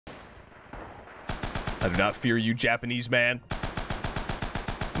I do not fear you, Japanese man.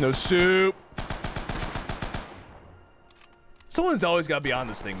 No soup. Someone's always got to be on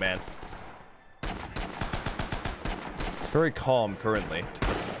this thing, man. It's very calm currently.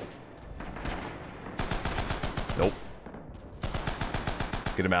 Nope.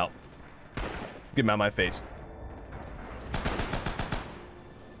 Get him out. Get him out of my face.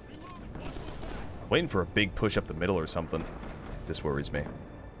 Waiting for a big push up the middle or something. This worries me.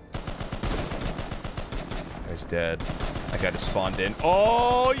 Guy's dead. That guy just spawned in.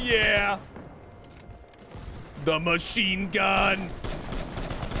 Oh, yeah! The machine gun!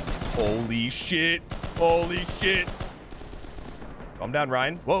 Holy shit. Holy shit. Calm down,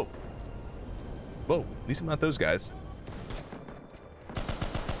 Ryan. Whoa. Whoa. At least I'm not those guys.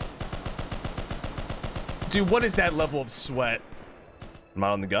 Dude, what is that level of sweat? Am I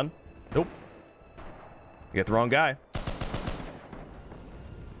on the gun? Nope. You got the wrong guy.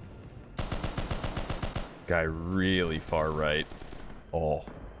 Guy really far right. Oh.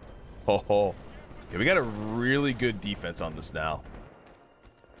 Ho ho. Yeah, we got a really good defense on this now.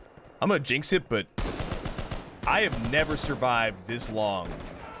 I'm gonna jinx it, but I have never survived this long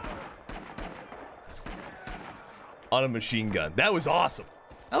on a machine gun. That was awesome.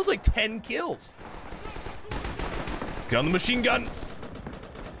 That was like 10 kills. Get on the machine gun.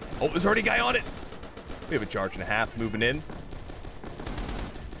 Oh, there's already a guy on it. We have a charge and a half moving in.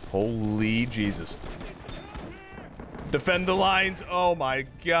 Holy Jesus. Defend the lines. Oh my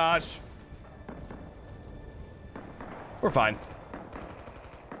gosh. We're fine.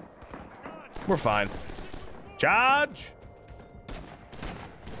 We're fine. Charge.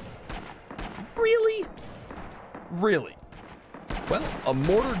 Really? Really? Well, a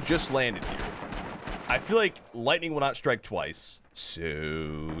mortar just landed here. I feel like lightning will not strike twice. So,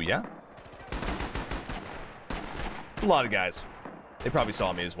 yeah. It's a lot of guys. They probably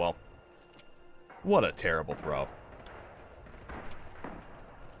saw me as well. What a terrible throw.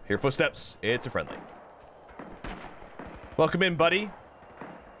 Hear footsteps. It's a friendly. Welcome in, buddy.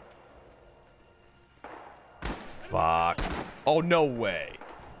 Fuck. Oh, no way.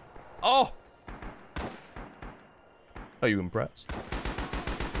 Oh. Are you impressed?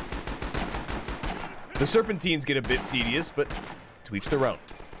 The serpentines get a bit tedious, but to each their own.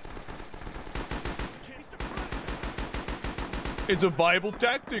 It's a viable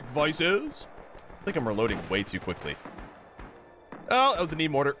tactic, Vices. I think I'm reloading way too quickly. Oh, that was a knee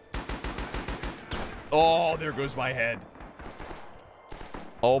mortar. Oh, there goes my head.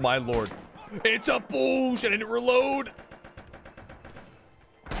 Oh, my lord. It's a boosh. I didn't reload.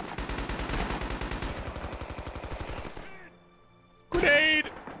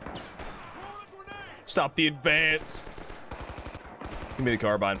 Grenade. Stop the advance. Give me the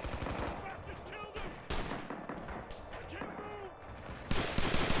carbine.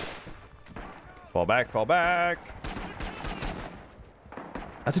 Fall back, fall back.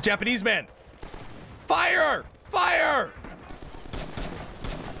 That's a Japanese man. Fire! Fire!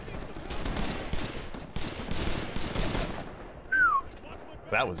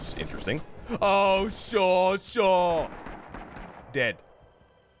 That was interesting. Oh, sure, sure. Dead.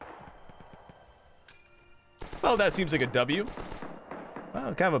 Well, that seems like a W.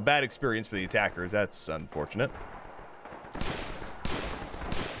 Well, kind of a bad experience for the attackers. That's unfortunate.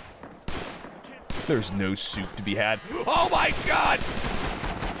 There's no soup to be had. Oh my god!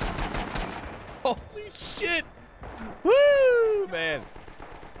 Holy shit! Woo, man.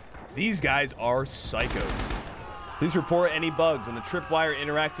 These guys are psychos. Please report any bugs on the Tripwire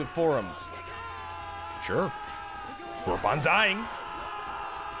Interactive forums. Sure. We're banzaiing.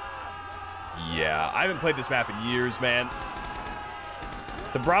 Yeah, I haven't played this map in years, man.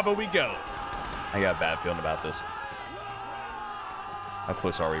 The Bravo we go. I got a bad feeling about this. How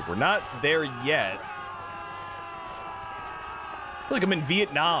close are we? We're not there yet. I feel like I'm in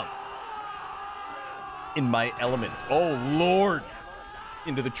Vietnam. In my element. Oh, Lord.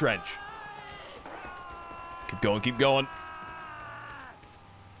 Into the trench. Keep going, keep going.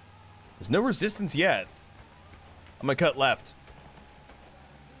 There's no resistance yet. I'm gonna cut left.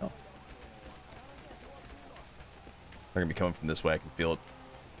 Oh. They're gonna be coming from this way. I can feel it.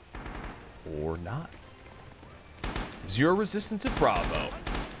 Or not. Zero resistance at Bravo.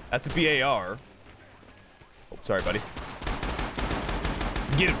 That's a BAR. Oh, sorry, buddy.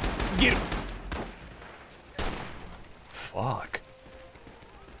 Get him. Get him. Fuck.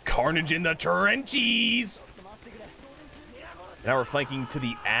 Carnage in the trenches. Now we're flanking to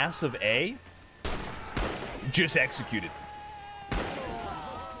the ass of A. Just executed.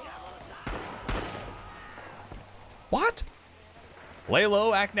 What? Lay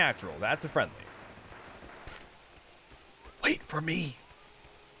low, act natural. That's a friendly. Wait for me.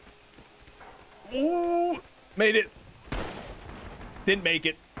 Ooh, made it. Didn't make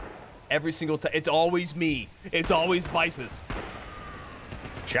it. Every single time. It's always me. It's always Vices.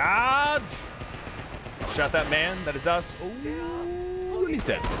 Charge. Shot that man. That is us. Ooh, and he's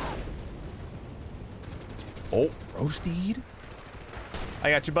dead. Oh, roasted. I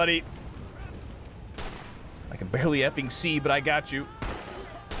got you, buddy. I can barely effing see, but I got you.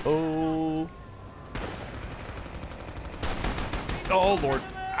 Oh. Oh, Lord.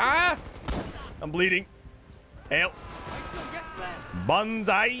 Ah! I'm bleeding. Hail.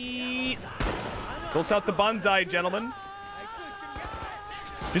 Bonsai. Go south the bonsai, gentlemen.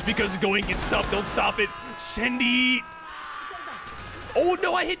 Just because it's going against stuff, don't stop it. Cindy. Oh,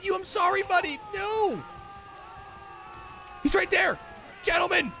 no, I hit you. I'm sorry, buddy. No. He's right there.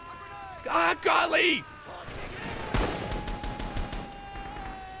 Gentlemen. Ah, golly.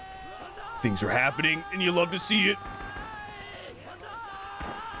 Things are happening, and you love to see it.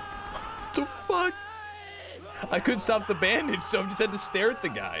 What the fuck? I couldn't stop the bandage, so I just had to stare at the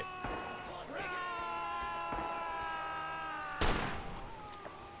guy.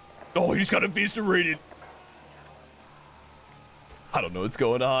 Oh, he just got eviscerated. I don't know what's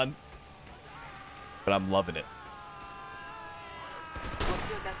going on, but I'm loving it.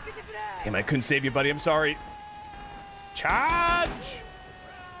 Damn, I couldn't save you, buddy. I'm sorry. Charge!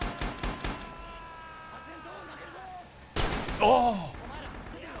 Oh!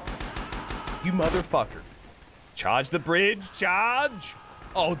 You motherfucker. Charge the bridge. Charge!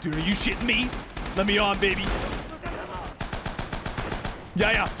 Oh, dude, are you shitting me? Let me on, baby.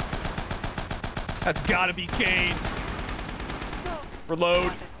 Yeah. That's gotta be Kane.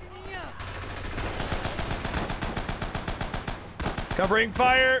 Reload. Covering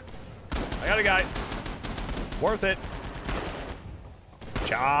fire. I got a guy. Worth it.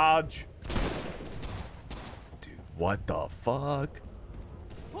 Charge. Dude, what the fuck?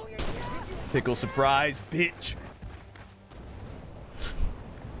 Pickle surprise, bitch.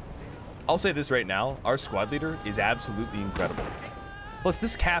 I'll say this right now. Our squad leader is absolutely incredible. Plus,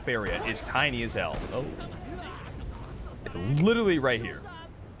 this cap area is tiny as hell. Oh. It's literally right here.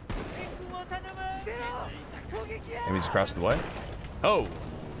 Enemies across the way. Oh.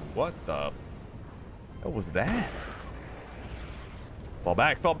 What the? What was that? Fall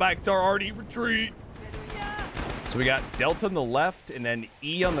back to our RD retreat. So we got Delta on the left and then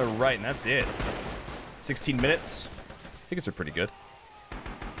E on the right, and that's it. 16 minutes. Tickets are pretty good.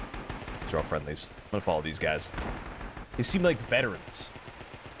 These are all friendlies. I'm gonna follow these guys. They seem like veterans.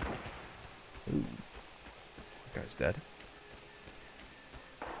 Ooh. That guy's dead.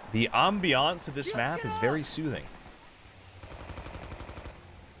 The ambiance of this map is very soothing.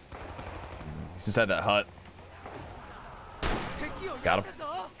 He's inside that hut. Got him.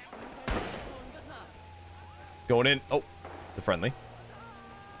 Going in. Oh, it's a friendly.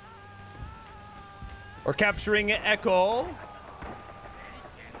 We're capturing Echo.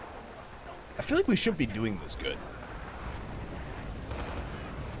 I feel like we shouldn't be doing this good.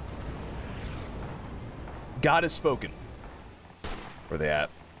 God has spoken. Where are they at?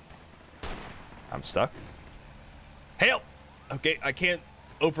 I'm stuck. Hail! Okay, I can't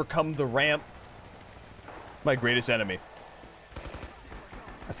overcome the ramp. My greatest enemy.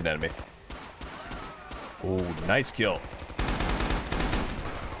 That's an enemy. Oh, nice kill.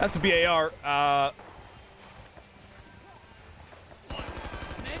 That's a BAR.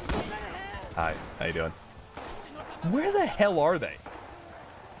 Hi, how you doing? Where the hell are they?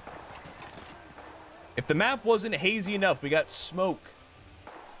 If the map wasn't hazy enough, we got smoke.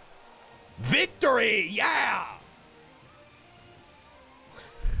 Victory! Yeah!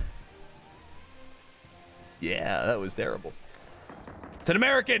 Yeah, that was terrible. It's an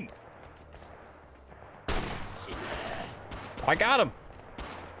American! I got him!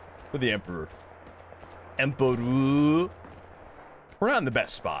 For the Emperor. Emperor. We're not in the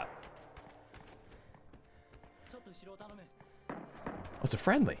best spot. Oh, it's a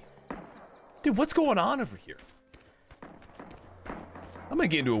friendly. Dude, what's going on over here? I'm gonna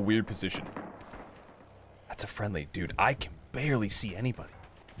get into a weird position. That's a friendly. Dude, I can barely see anybody.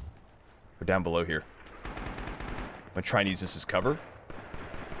 We're down below here. I'm gonna try and use this as cover.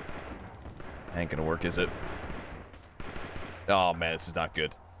 Ain't gonna work, is it? Oh, man, this is not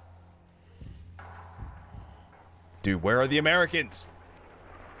good. Dude, where are the Americans?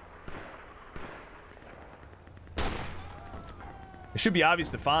 It should be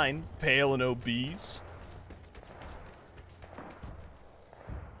obvious to find. Pale and obese.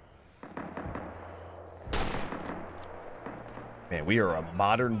 Man, we are a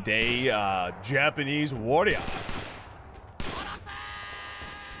modern day Japanese warrior.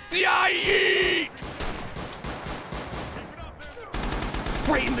 Yay!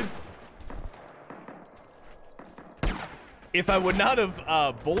 Right in the... If I would not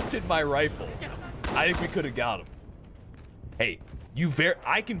have bolted my rifle, I think we could have got him. Hey,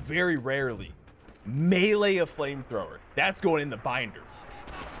 I can very rarely melee a flamethrower. That's going in the binder.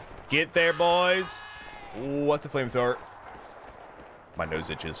 Get there, boys. Ooh, what's a flamethrower? My nose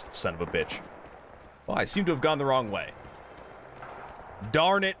itches, son of a bitch. Well, I seem to have gone the wrong way.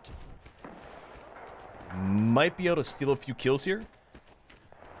 Darn it. Might be able to steal a few kills here.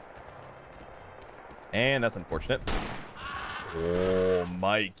 And that's unfortunate. Oh,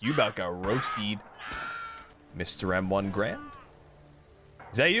 Mike, you about got roasted. Mr. M1 Grand?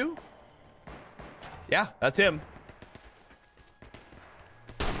 Is that you? Yeah, that's him.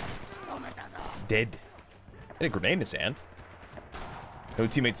 Dead. Had a grenade in his hand. No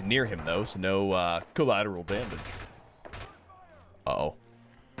teammates near him, though, so no collateral damage. Uh-oh.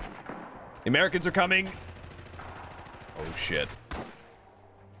 The Americans are coming. Oh, shit.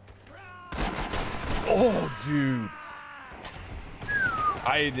 Oh, dude.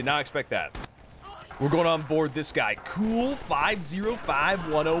 I did not expect that. We're going on board this guy. Cool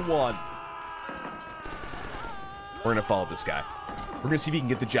 505101. We're going to follow this guy. We're going to see if he can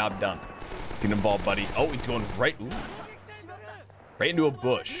get the job done. Get involved, buddy. Oh, he's going right into a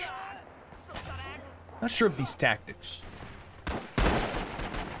bush. Not sure of these tactics.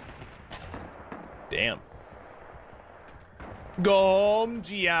 Damn. Go home,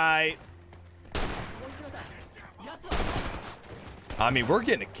 GI. I mean, we're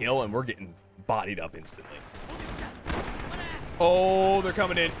getting a kill and we're getting bodied up instantly. Oh, they're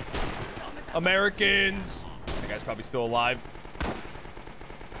coming in. Americans. That guy's probably still alive.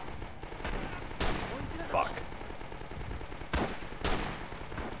 Fuck.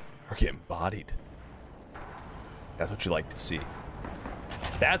 We're getting bodied. That's what you like to see.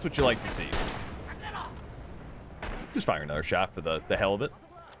 That's what you like to see. Just fire another shot for the hell of it.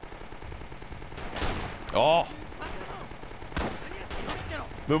 Oh.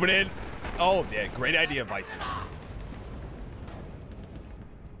 Moving in. Oh, yeah, great idea, Vices.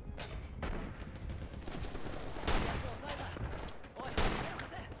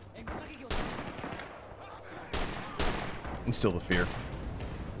 Instill the fear.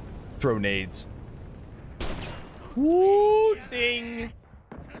 Throw nades. Woo, ding.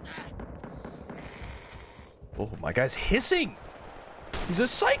 Oh, my guy's hissing. He's a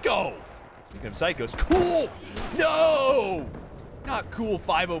psycho. Speaking of psychos, cool. No. Not cool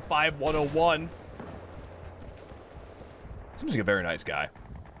 505101. Seems like a very nice guy.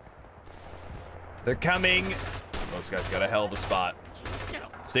 They're coming. Those guys got a hell of a spot.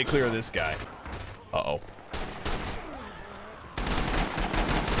 Stay clear of this guy. Uh-oh.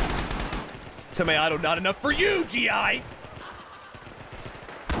 Semi-auto not enough for you, GI!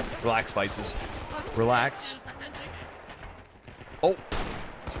 Relax, Vices. Relax. Oh.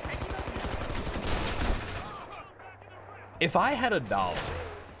 If I had $1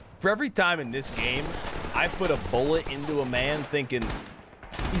 for every time in this game I put a bullet into a man thinking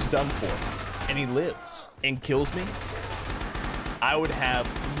he's done for and he lives and kills me, I would have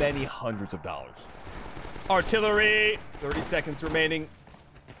many hundreds of dollars. Artillery, 30 seconds remaining.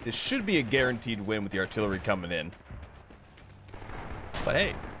 This should be a guaranteed win with the artillery coming in. But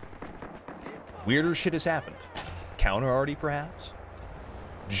hey, weirder shit has happened. Counter already, perhaps?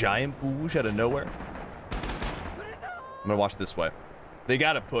 Giant boosh out of nowhere? I'm gonna watch this way. They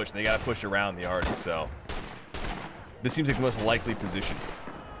gotta push. They gotta push around the arty, so this seems like the most likely position.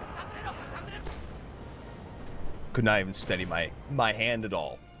 Could not even steady my hand at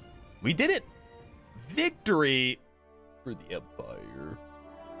all. We did it! Victory for the Empire.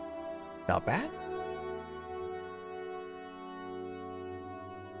 Not bad.